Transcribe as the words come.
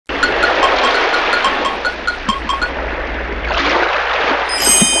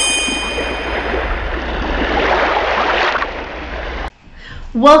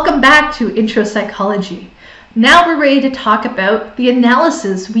Welcome back to Intro Psychology. Now we're ready to talk about the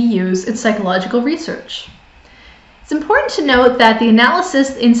analysis we use in psychological research. It's important to note that the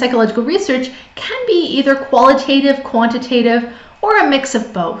analysis in psychological research can be either qualitative, quantitative, or a mix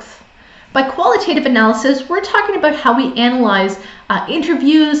of both. By qualitative analysis, we're talking about how we analyze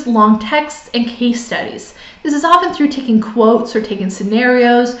interviews, long texts, and case studies. This is often through taking quotes or taking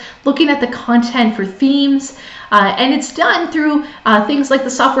scenarios, looking at the content for themes, and it's done through things like the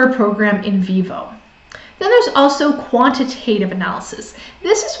software program in vivo. Then there's also quantitative analysis.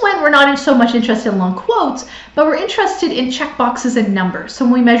 This is when we're not so much interested in long quotes, but we're interested in checkboxes and numbers. So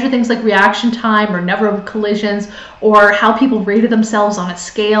when we measure things like reaction time or number of collisions or how people rated themselves on a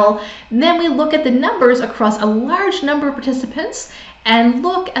scale, and then we look at the numbers across a large number of participants and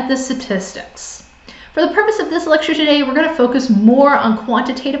look at the statistics. For the purpose of this lecture today, we're going to focus more on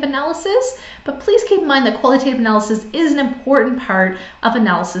quantitative analysis, but please keep in mind that qualitative analysis is an important part of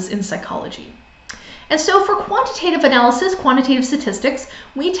analysis in psychology. And so for quantitative analysis, quantitative statistics,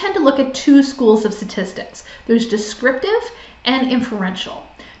 we tend to look at two schools of statistics. There's descriptive and inferential.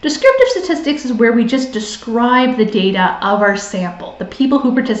 Descriptive statistics is where we just describe the data of our sample, the people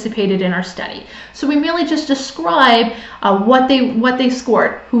who participated in our study. So we merely just describe what they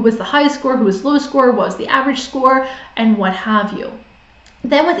scored, who was the highest score, who was the lowest score, what was the average score, and what have you.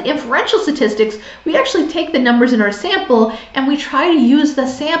 Then with inferential statistics, we actually take the numbers in our sample and we try to use the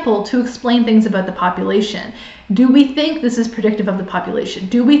sample to explain things about the population. Do we think this is predictive of the population?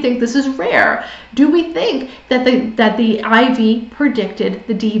 Do we think this is rare? Do we think that the IV predicted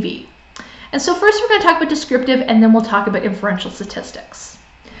the DV? And so first we're going to talk about descriptive and then we'll talk about inferential statistics.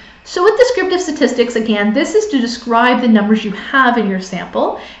 So with descriptive statistics, again, this is to describe the numbers you have in your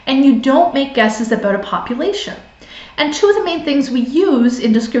sample and you don't make guesses about a population. And two of the main things we use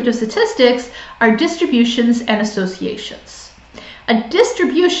in descriptive statistics are distributions and associations. A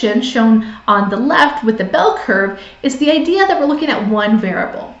distribution, shown on the left with the bell curve, is the idea that we're looking at one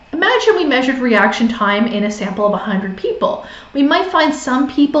variable. Imagine we measured reaction time in a sample of 100 people. We might find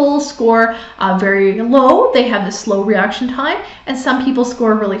some people score very low, they have a slow reaction time, and some people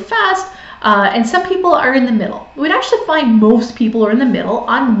score really fast, and some people are in the middle. We'd actually find most people are in the middle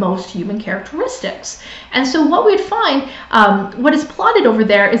on most human characteristics. And so what we'd find, what is plotted over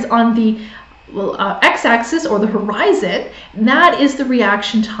there is on the x-axis or the horizon, that is the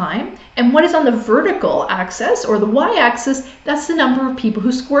reaction time. And what is on the vertical axis or the y-axis, that's the number of people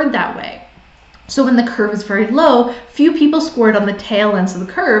who scored that way. So when the curve is very low, few people scored on the tail ends of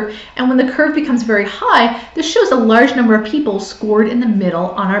the curve. And when the curve becomes very high, this shows a large number of people scored in the middle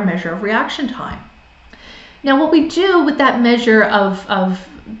on our measure of reaction time. Now what we do with that measure of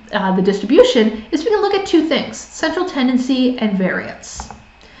the distribution is we can look at two things, central tendency and variance.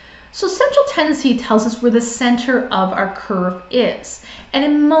 So central tendency tells us where the center of our curve is. And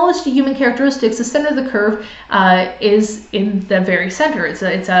in most human characteristics, the center of the curve is in the very center. It's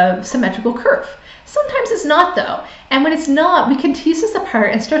a symmetrical curve. Sometimes it's not though. And when it's not, we can tease this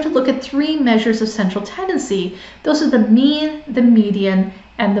apart and start to look at three measures of central tendency. Those are the mean, the median,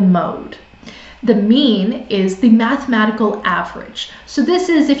 and the mode. The mean is the mathematical average. So this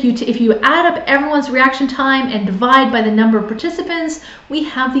is if you add up everyone's reaction time and divide by the number of participants, we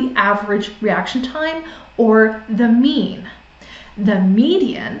have the average reaction time or the mean. The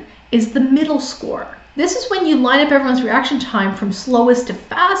median is the middle score. This is when you line up everyone's reaction time from slowest to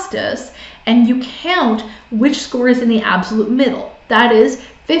fastest and you count which score is in the absolute middle. That is,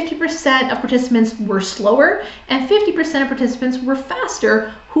 50% of participants were slower and 50% of participants were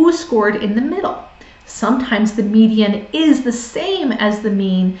faster who scored in the middle. Sometimes the median is the same as the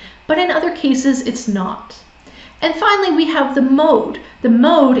mean, but in other cases it's not. And finally, we have the mode. The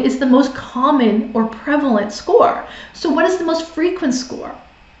mode is the most common or prevalent score. So what is the most frequent score?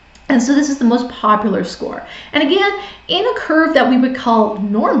 And so this is the most popular score. And again, in a curve that we would call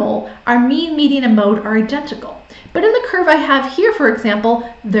normal, our mean, median, and mode are identical. But in the curve I have here, for example,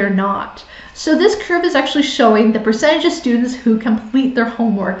 they're not. So this curve is actually showing the percentage of students who complete their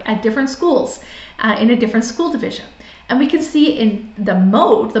homework at different schools in a different school division. And we can see in the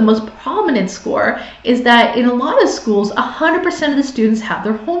mode, the most prominent score is that in a lot of schools, 100% of the students have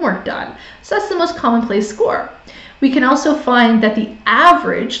their homework done. So that's the most commonplace score. We can also find that the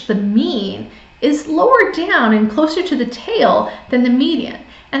average, the mean, is lower down and closer to the tail than the median.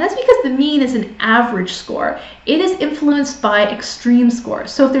 And that's because the mean is an average score. It is influenced by extreme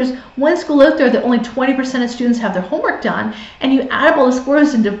scores. So if there's one school out there that only 20% of students have their homework done, and you add up all the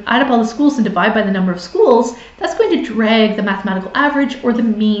scores and add up all the schools and divide by the number of schools, that's going to drag the mathematical average or the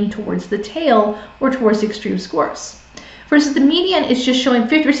mean towards the tail or towards the extreme scores. versus the median is just showing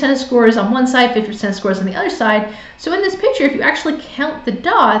 50% of scores on one side, 50% of scores on the other side. So in this picture, if you actually count the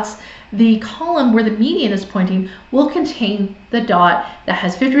dots, the column where the median is pointing will contain the dot that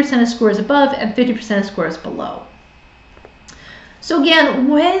has 50% of scores above and 50% of scores below. So again,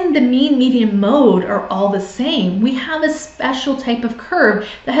 when the mean, median, mode are all the same, we have a special type of curve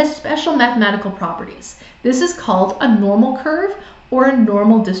that has special mathematical properties. This is called a normal curve or a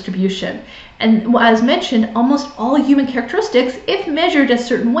normal distribution. And as mentioned, almost all human characteristics, if measured a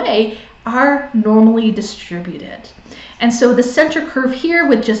certain way, are normally distributed. And so the center curve here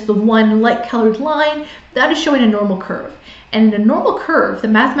with just the one light colored line, that is showing a normal curve. And in a normal curve, the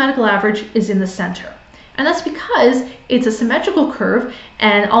mathematical average is in the center. And that's because it's a symmetrical curve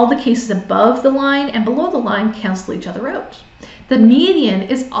and all the cases above the line and below the line cancel each other out. The median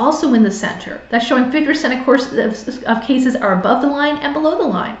is also in the center. That's showing 50% of cases are above the line and below the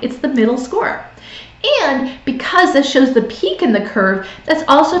line. It's the middle score. And because this shows the peak in the curve, that's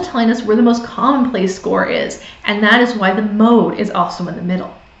also telling us where the most commonplace score is. And that is why the mode is also in the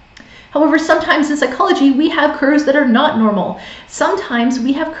middle. However, sometimes in psychology, we have curves that are not normal. Sometimes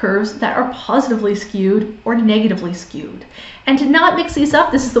we have curves that are positively skewed or negatively skewed. And to not mix these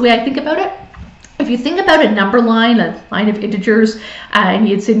up, this is the way I think about it. If you think about a number line, a line of integers, and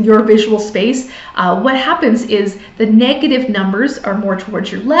it's in your visual space, what happens is the negative numbers are more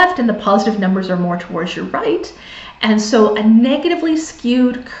towards your left and the positive numbers are more towards your right. And so a negatively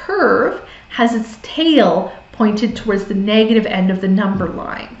skewed curve has its tail pointed towards the negative end of the number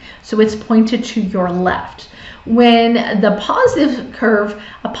line. So it's pointed to your left. When the positive curve,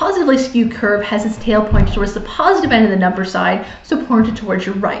 a positively skewed curve, has its tail pointed towards the positive end of the number side, so pointed towards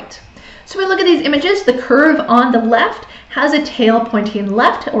your right. So when we look at these images, the curve on the left has a tail pointing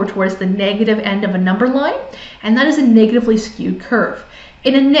left or towards the negative end of a number line, and that is a negatively skewed curve.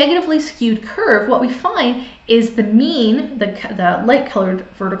 In a negatively skewed curve, what we find is the mean, the light colored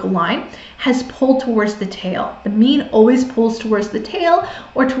vertical line, has pulled towards the tail. The mean always pulls towards the tail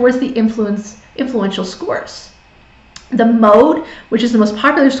or towards the influential scores. The mode, which is the most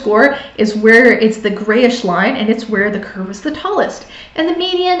popular score, is where it's the grayish line and it's where the curve is the tallest. And the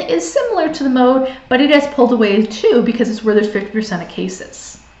median is similar to the mode, but it has pulled away too because it's where there's 50% of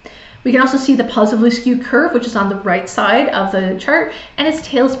cases. We can also see the positively skewed curve, which is on the right side of the chart, and its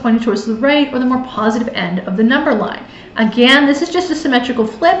tail is pointed towards the right or the more positive end of the number line. Again, this is just a symmetrical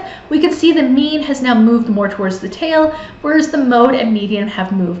flip. We can see the mean has now moved more towards the tail, whereas the mode and median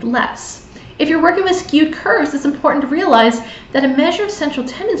have moved less. If you're working with skewed curves, it's important to realize that a measure of central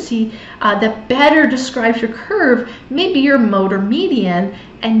tendency that better describes your curve may be your mode or median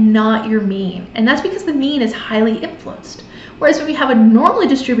and not your mean. And that's because the mean is highly influenced. Whereas when we have a normally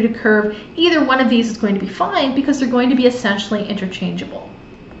distributed curve, either one of these is going to be fine because they're going to be essentially interchangeable.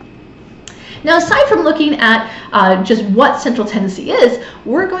 Now, aside from looking at just what central tendency is,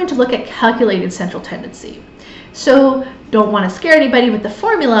 we're going to look at calculated central tendency. So don't want to scare anybody with the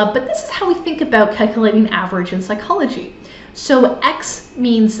formula, but this is how we think about calculating average in psychology. So X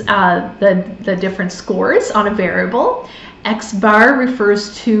means the different scores on a variable. X bar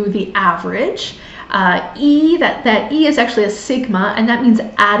refers to the average. E, that E is actually a sigma, and that means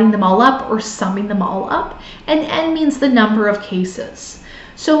adding them all up or summing them all up. And N means the number of cases.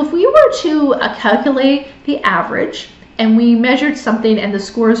 So if we were to calculate the average, and we measured something and the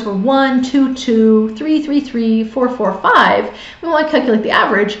scores were 1, 2, 2, 3, 3, 3, 4, 4, 5, we want to calculate the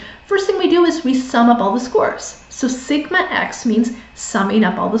average. First thing we do is we sum up all the scores. So sigma X means summing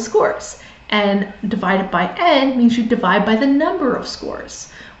up all the scores. And divided by N means you divide by the number of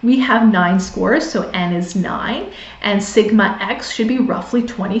scores. We have 9 scores, so N is 9, and sigma X should be roughly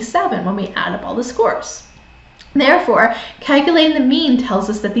 27 when we add up all the scores. Therefore, calculating the mean tells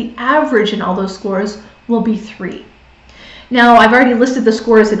us that the average in all those scores will be 3. Now, I've already listed the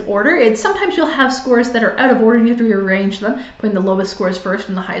scores in order. Sometimes you'll have scores that are out of order and you have to rearrange them, putting the lowest scores first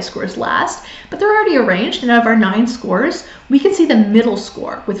and the highest scores last. But they're already arranged, and out of our 9 scores, we can see the middle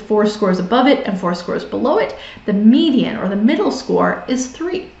score with 4 scores above it and 4 scores below it. The median, or the middle score, is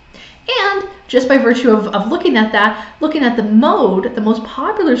 3. And just by virtue of looking at that, looking at the mode, the most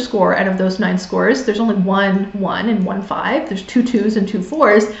popular score out of those 9 scores, there's only 1 1 and 1 5. There's 2 2s and 2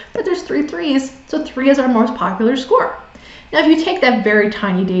 4s, but there's 3 3s, so 3 is our most popular score. Now, if you take that very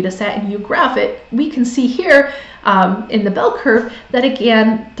tiny data set and you graph it, we can see here in the bell curve that,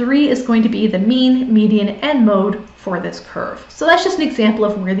 again, 3 is going to be the mean, median, and mode for this curve. So that's just an example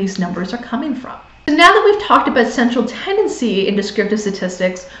of where these numbers are coming from. So now that we've talked about central tendency in descriptive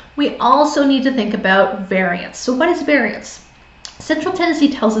statistics, we also need to think about variance. So what is variance? Central tendency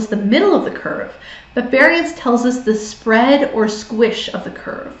tells us the middle of the curve, but variance tells us the spread or squish of the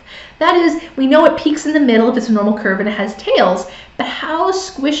curve. That is, we know it peaks in the middle if it's a normal curve and it has tails, but how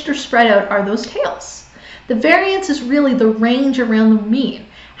squished or spread out are those tails? The variance is really the range around the mean.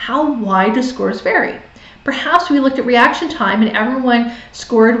 How wide do scores vary? Perhaps we looked at reaction time and everyone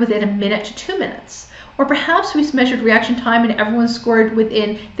scored within a minute to 2 minutes. Or perhaps we measured reaction time and everyone scored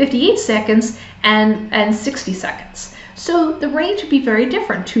within 58 seconds and 60 seconds. So the range would be very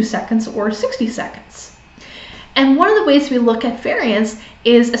different, 2 seconds or 60 seconds. And one of the ways we look at variance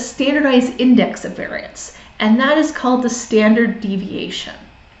is a standardized index of variance, and that is called the standard deviation.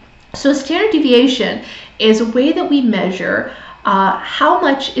 So a standard deviation is a way that we measure how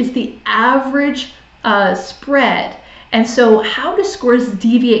much is the average spread. And so how do scores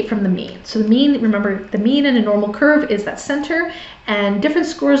deviate from the mean? So the mean, remember, the mean in a normal curve is that center, and different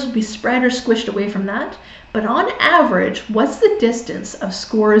scores will be spread or squished away from that. But on average, what's the distance of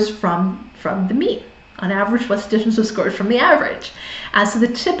scores from the mean? On average, what's the distance of scores from the average? So the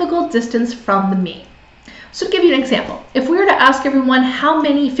typical distance from the mean. So to give you an example, if we were to ask everyone how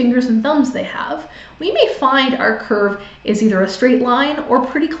many fingers and thumbs they have, we may find our curve is either a straight line or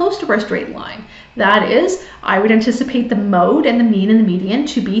pretty close to our straight line. That is, I would anticipate the mode and the mean and the median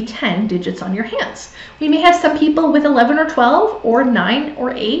to be 10 digits on your hands. We may have some people with 11 or 12 or 9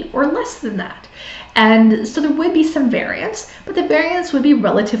 or 8 or less than that. And so there would be some variance, but the variance would be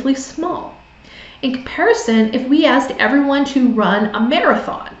relatively small. In comparison, if we asked everyone to run a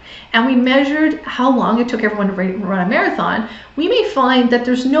marathon and we measured how long it took everyone to run a marathon, we may find that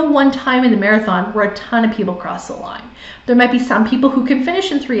there's no one time in the marathon where a ton of people cross the line. There might be some people who can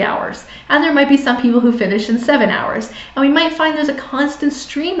finish in 3 hours, and there might be some people who finish in 7 hours, and we might find there's a constant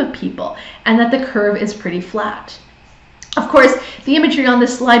stream of people and that the curve is pretty flat. Of course, the imagery on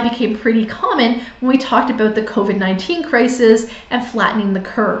this slide became pretty common when we talked about the COVID-19 crisis and flattening the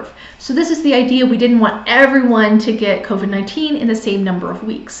curve. So this is the idea: we didn't want everyone to get COVID-19 in the same number of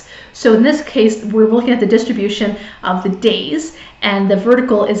weeks. So in this case, we're looking at the distribution of the days, and the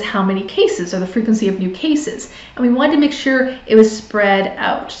vertical is how many cases, or the frequency of new cases. And we wanted to make sure it was spread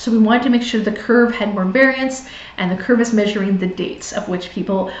out. So we wanted to make sure the curve had more variance, and the curve is measuring the dates of which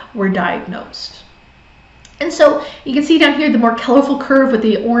people were diagnosed. And so you can see down here the more colorful curve with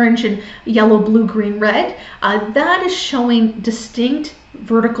the orange and yellow, blue, green, red. That is showing distinct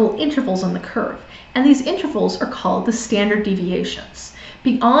vertical intervals on the curve. And these intervals are called the standard deviations.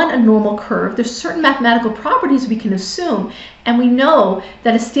 Beyond a normal curve, there's certain mathematical properties we can assume, and we know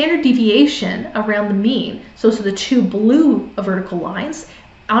that a standard deviation around the mean, so the two blue vertical lines,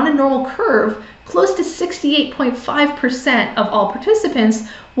 on a normal curve, close to 68.5% of all participants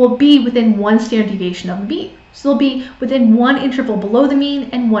will be within one standard deviation of the mean. So they'll be within one interval below the mean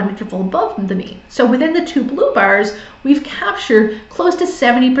and one interval above the mean. So within the two blue bars, we've captured close to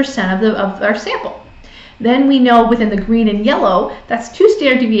 70% of our sample. Then we know within the green and yellow, that's 2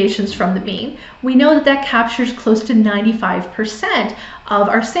 standard deviations from the mean. We know that that captures close to 95% of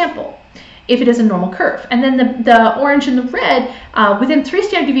our sample if it is a normal curve. And then the orange and the red, within 3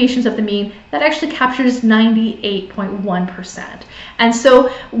 standard deviations of the mean, that actually captures 98.1%. And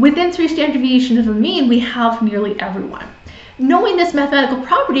so within 3 standard deviations of the mean, we have nearly everyone. Knowing this mathematical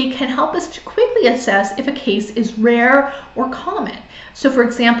property can help us to quickly assess if a case is rare or common. So for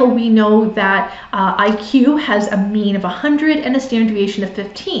example, we know that IQ has a mean of 100 and a standard deviation of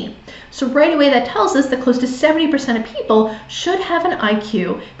 15. So right away that tells us that close to 70% of people should have an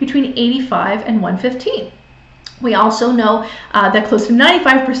IQ between 85 and 115. We also know that close to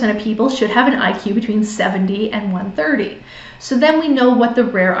 95% of people should have an IQ between 70 and 130. So then we know what the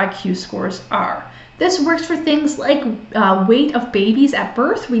rare IQ scores are. This works for things like weight of babies at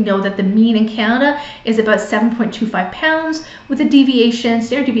birth. We know that the mean in Canada is about 7.25 pounds with a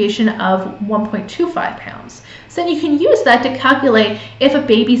standard deviation of 1.25 pounds. So then you can use that to calculate if a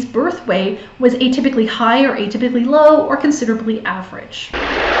baby's birth weight was atypically high or atypically low or considerably average.